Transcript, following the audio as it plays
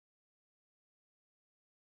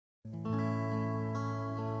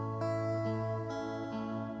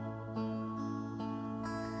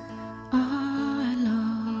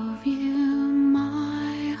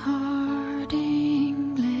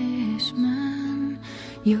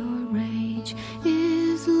Your rage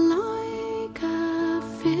is like a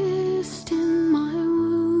fist in my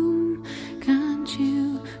womb. Can't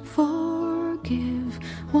you forgive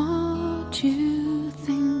what you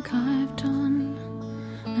think I've done?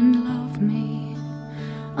 And love me,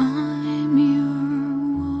 I'm your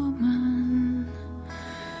woman,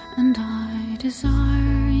 and I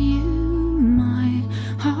desire you, my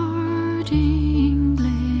hard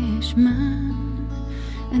Englishman.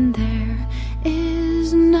 And there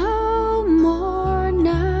is no more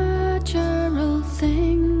natural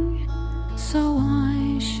thing, so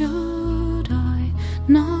why should I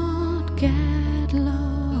not get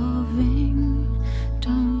loving?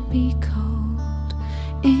 Don't be cold,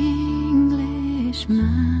 Englishman.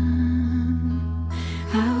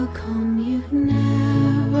 How come you've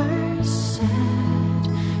never said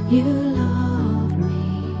you love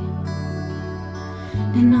me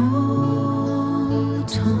in all the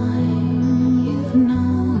time you've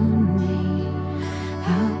known me?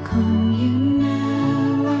 How come you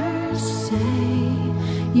never say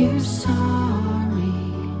you're sorry?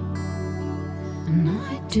 And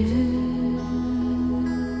I do.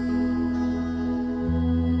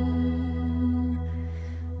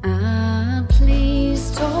 Please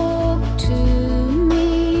talk to me,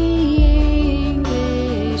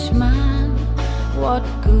 Englishman. What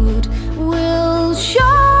good will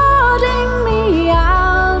shutting me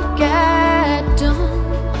out get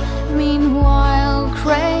done? Meanwhile,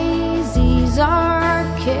 crazies are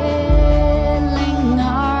killing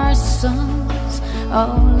our sons.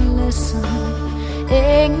 Oh, listen,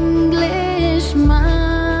 Englishman,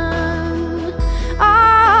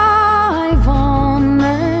 I've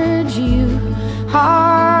honored you,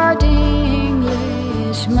 hard Englishman.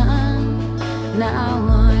 Now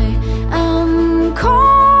I am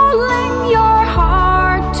calling your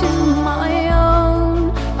heart to my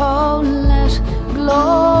own. Oh, let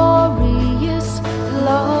glorious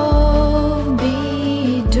love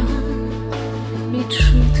be done. Be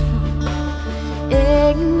truthful,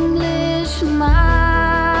 Englishman.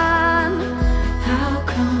 How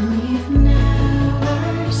come you've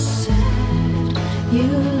never said you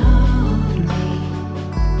loved me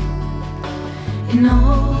in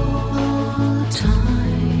all the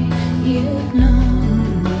time you've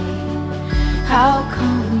known me? How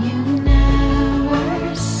come you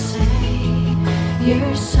never say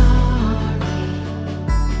you're sorry?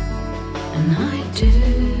 And I do.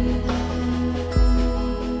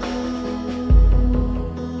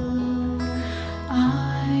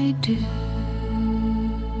 I do.